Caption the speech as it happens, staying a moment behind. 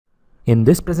In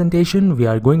this presentation, we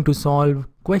are going to solve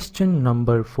question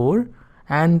number 4,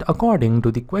 and according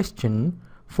to the question,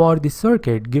 for the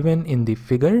circuit given in the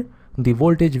figure, the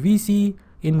voltage VC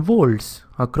in volts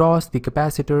across the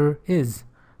capacitor is.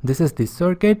 This is the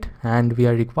circuit and we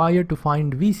are required to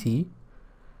find VC,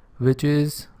 which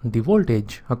is the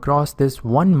voltage across this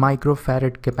 1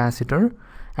 microfarad capacitor,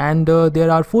 and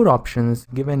there are 4 options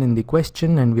given in the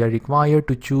question and we are required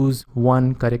to choose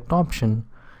one correct option.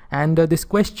 And this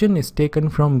question is taken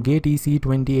from GATE EC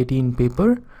 2018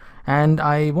 paper, and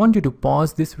I want you to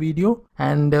pause this video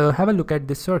and have a look at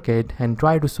this circuit and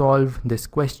try to solve this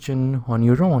question on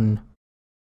your own.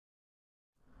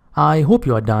 I hope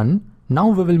you are done. Now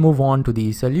we will move on to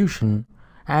the solution.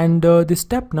 And the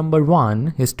step number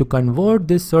 1 is to convert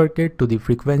this circuit to the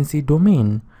frequency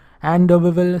domain. And we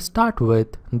will start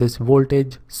with this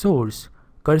voltage source.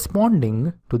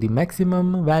 Corresponding to the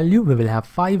maximum value, we will have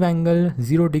 5 angle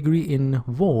 0 degree in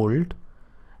volt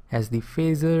as the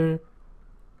phasor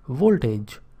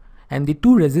voltage. And the 2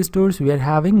 resistors we are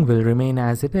having will remain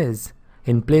as it is.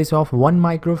 In place of 1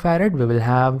 microfarad, we will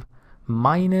have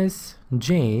minus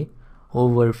J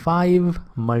over 5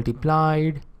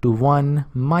 multiplied to 1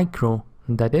 micro.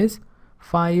 That is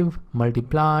 5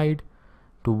 multiplied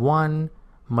to 1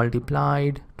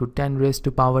 multiplied to 10 raised to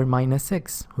power minus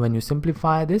 6. When you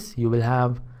simplify this, you will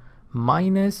have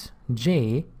minus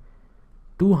J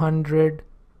 200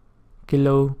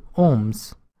 kilo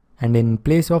ohms. And in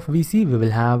place of VC, we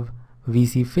will have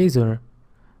VC phasor.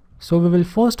 So we will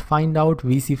first find out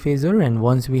VC phasor, and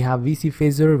once we have VC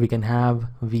phasor, we can have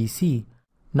VC.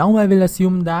 Now I will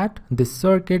assume that this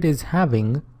circuit is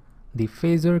having the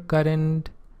phasor current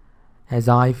as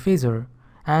I phasor.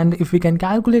 And if we can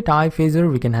calculate I phasor,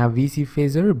 we can have VC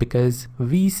phasor, because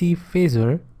VC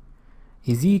phasor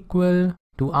is equal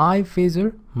to I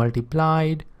phasor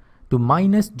multiplied to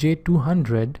minus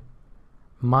J200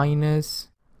 minus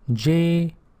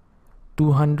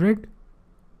J200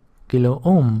 kilo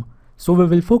ohm. So we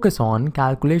will focus on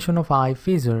calculation of I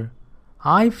phasor.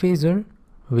 I phasor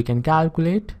we can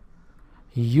calculate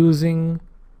using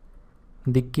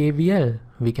the KVL.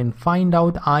 We can find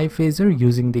out I phasor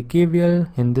using the KVL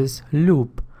in this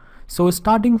loop. So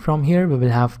starting from here, we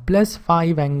will have plus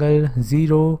 5 angle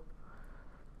 0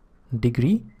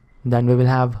 degree. Then we will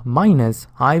have minus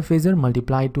I phasor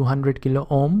multiplied to 100 kilo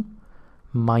ohm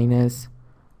minus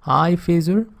I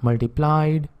phasor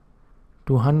multiplied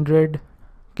to 100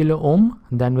 kilo ohm.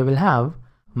 Then we will have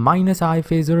minus I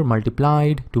phasor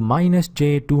multiplied to minus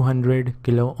J200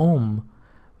 kilo ohm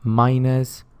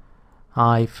minus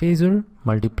I phasor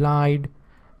multiplied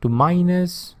to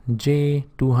minus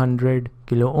J200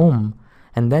 kilo ohm.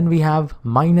 And then we have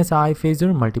minus I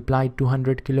phasor multiplied to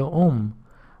 100 kilo ohm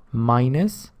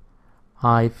minus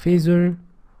I phasor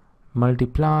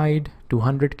multiplied to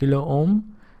 100 kilo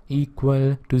ohm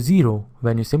equal to 0.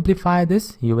 When you simplify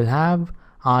this, you will have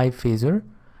I phasor,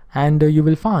 and you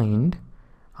will find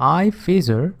I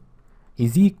phasor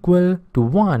is equal to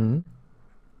 1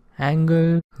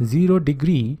 angle 0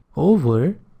 degree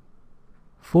over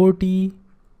 40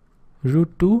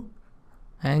 root 2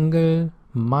 angle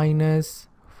minus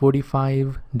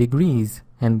 45 degrees,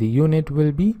 and the unit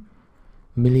will be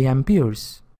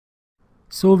milliamperes.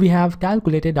 So we have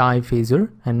calculated I phasor,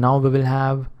 and now we will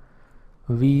have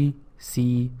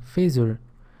VC phasor.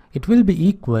 It will be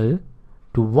equal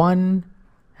to 1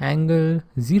 angle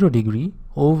 0 degree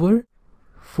over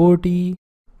 40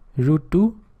 root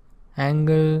 2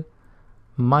 angle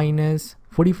minus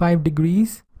 45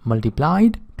 degrees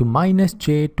multiplied to minus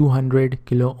J200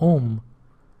 kilo ohm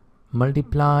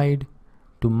multiplied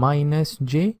to minus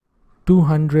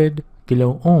J200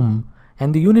 kilo ohm,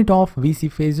 and the unit of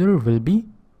VC phasor will be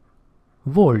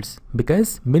volts,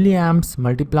 because milliamps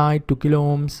multiplied to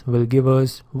kilo ohms will give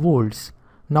us volts.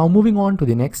 Now moving on to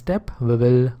the next step, we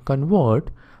will convert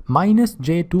minus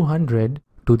J200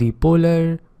 to the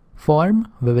polar form.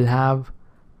 We will have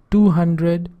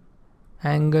 200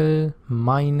 angle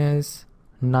minus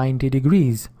 90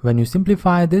 degrees. When you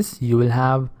simplify this, you will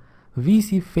have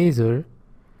VC phasor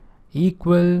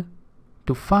equal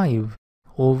to 5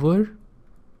 over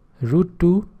root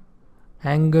 2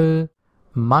 angle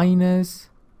minus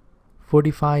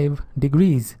 45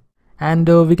 degrees. And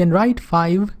we can write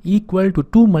 5 equal to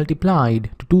 2 multiplied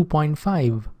to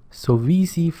 2.5. So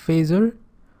VC phasor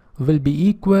will be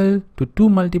equal to 2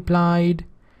 multiplied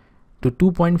to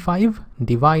 2.5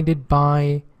 divided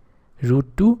by root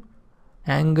 2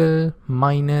 angle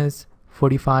minus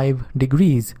 45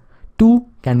 degrees. 2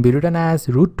 can be written as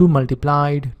root 2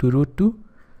 multiplied to root 2.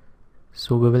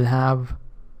 So we will have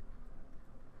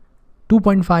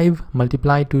 2.5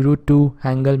 multiplied to root 2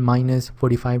 angle minus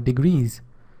 45 degrees.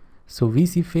 So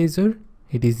VC phasor,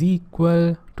 it is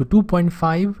equal to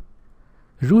 2.5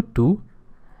 root 2.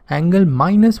 Angle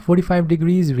minus 45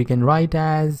 degrees we can write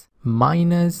as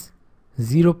minus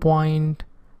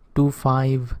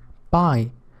 0.25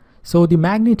 pi. So the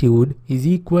magnitude is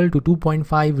equal to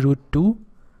 2.5 root 2.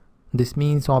 This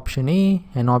means option A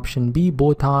and option B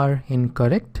both are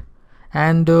incorrect.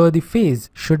 And the phase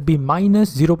should be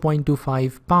minus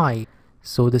 0.25 pi.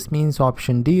 So this means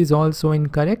option D is also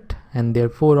incorrect, and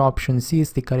therefore option C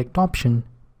is the correct option.